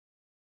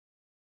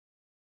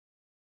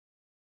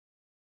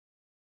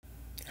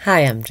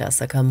Hi, I'm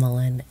Jessica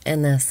Mullen,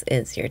 and this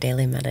is your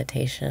daily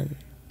meditation.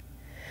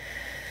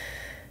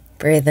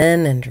 Breathe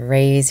in and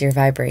raise your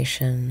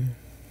vibration.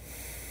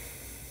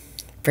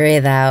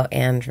 Breathe out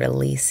and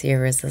release your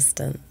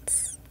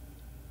resistance.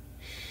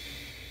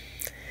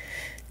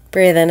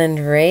 Breathe in and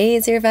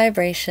raise your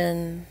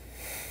vibration.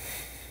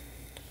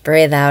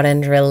 Breathe out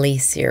and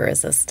release your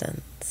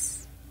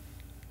resistance.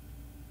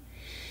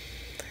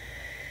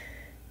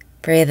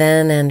 Breathe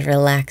in and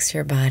relax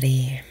your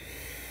body.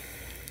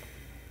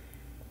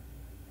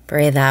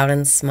 Breathe out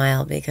and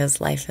smile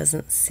because life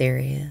isn't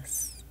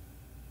serious.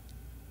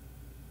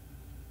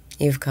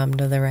 You've come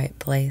to the right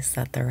place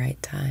at the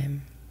right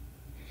time.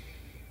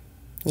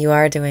 You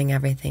are doing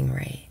everything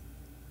right.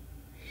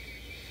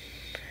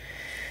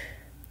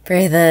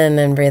 Breathe in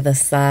and breathe a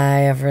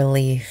sigh of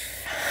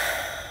relief.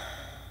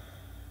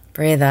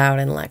 Breathe out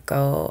and let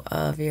go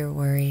of your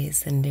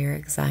worries and your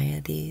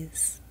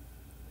anxieties.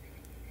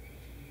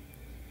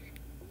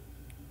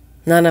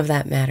 None of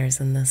that matters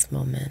in this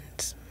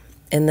moment.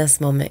 In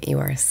this moment, you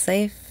are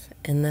safe.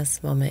 In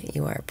this moment,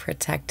 you are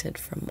protected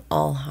from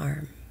all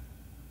harm.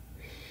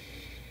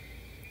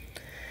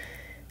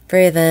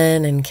 Breathe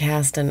in and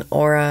cast an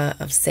aura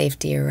of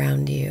safety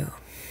around you.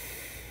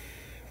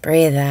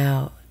 Breathe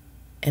out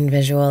and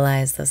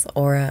visualize this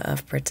aura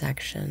of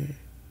protection.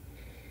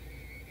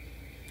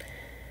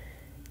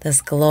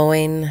 This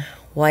glowing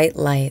white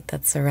light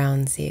that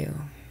surrounds you.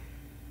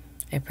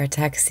 It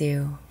protects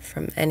you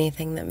from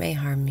anything that may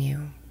harm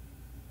you.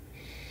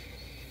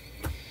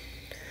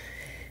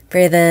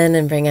 Breathe in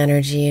and bring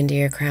energy into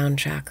your crown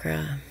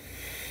chakra.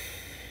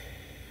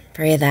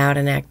 Breathe out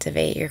and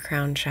activate your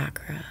crown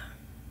chakra.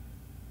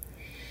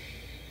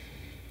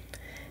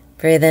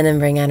 Breathe in and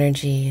bring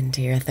energy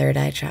into your third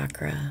eye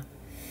chakra.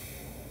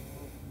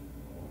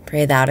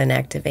 Breathe out and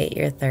activate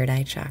your third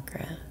eye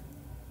chakra.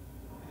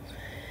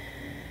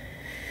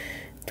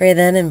 Breathe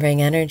in and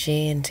bring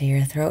energy into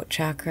your throat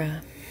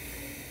chakra.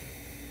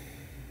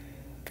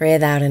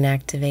 Breathe out and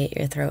activate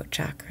your throat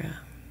chakra.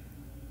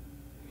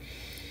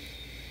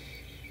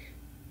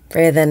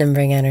 Breathe in and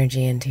bring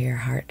energy into your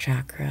heart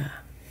chakra.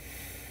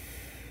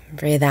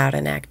 Breathe out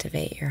and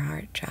activate your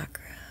heart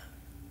chakra.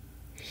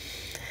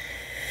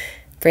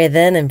 Breathe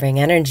in and bring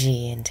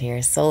energy into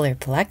your solar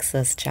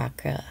plexus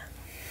chakra.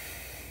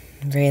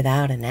 Breathe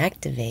out and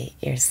activate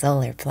your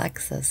solar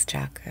plexus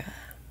chakra.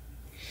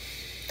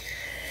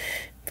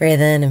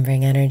 Breathe in and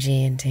bring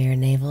energy into your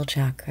navel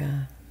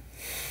chakra.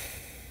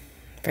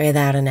 Breathe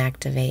out and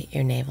activate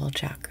your navel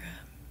chakra.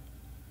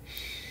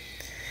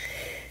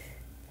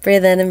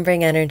 Breathe in and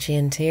bring energy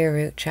into your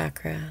root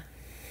chakra.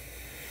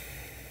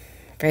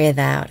 Breathe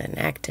out and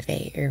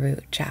activate your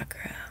root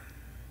chakra.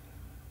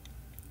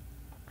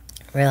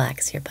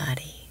 Relax your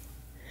body.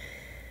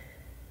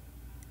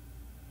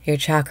 Your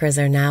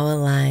chakras are now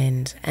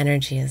aligned.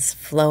 Energy is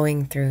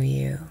flowing through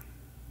you.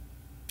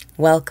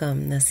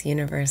 Welcome this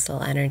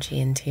universal energy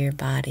into your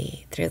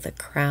body through the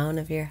crown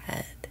of your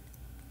head.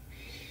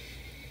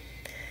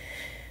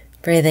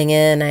 Breathing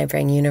in, I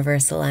bring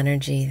universal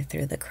energy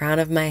through the crown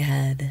of my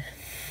head.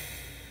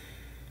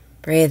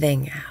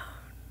 Breathing out,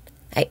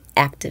 I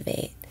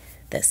activate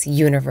this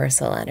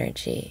universal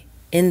energy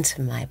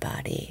into my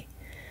body.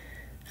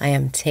 I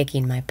am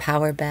taking my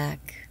power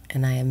back,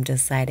 and I am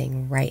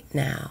deciding right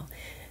now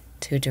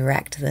to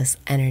direct this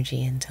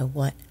energy into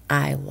what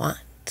I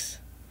want.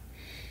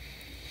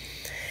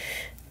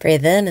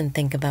 Breathe in and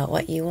think about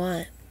what you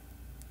want.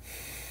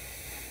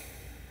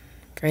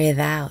 Breathe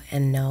out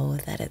and know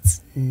that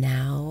it's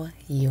now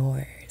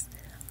yours.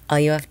 All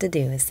you have to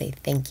do is say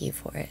thank you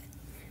for it.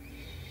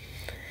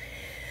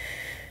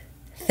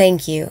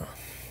 Thank you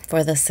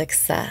for the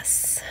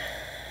success.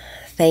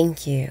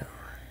 Thank you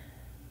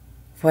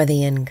for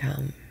the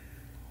income.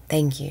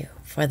 Thank you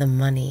for the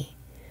money.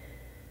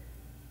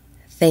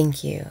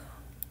 Thank you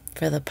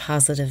for the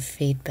positive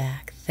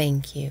feedback.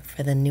 Thank you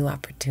for the new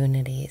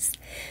opportunities.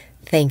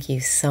 Thank you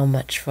so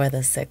much for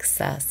the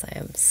success. I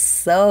am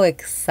so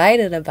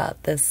excited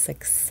about this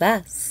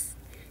success.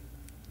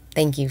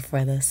 Thank you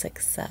for the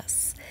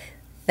success.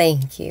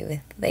 Thank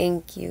you,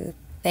 thank you,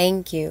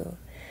 thank you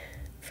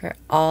for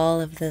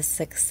all of this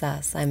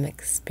success I'm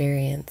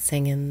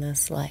experiencing in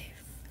this life.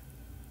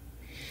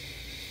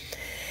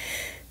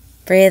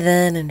 Breathe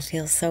in and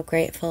feel so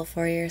grateful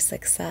for your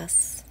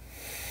success.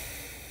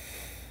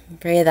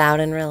 Breathe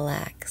out and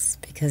relax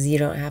because you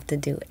don't have to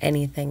do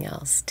anything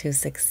else to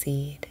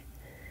succeed.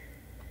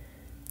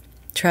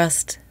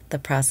 Trust the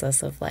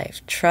process of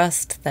life.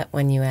 Trust that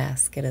when you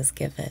ask, it is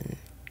given.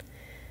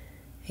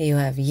 You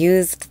have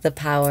used the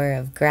power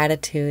of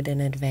gratitude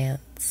in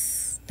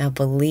advance. Now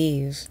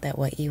believe that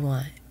what you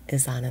want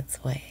is on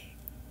its way.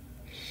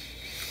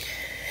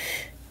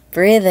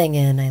 Breathing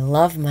in, I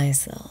love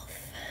myself.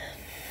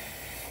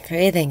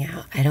 Breathing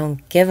out, I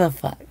don't give a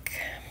fuck.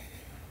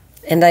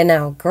 And I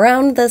now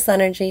ground this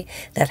energy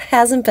that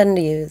hasn't been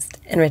used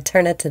and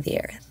return it to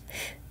the earth.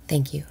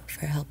 Thank you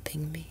for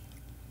helping me.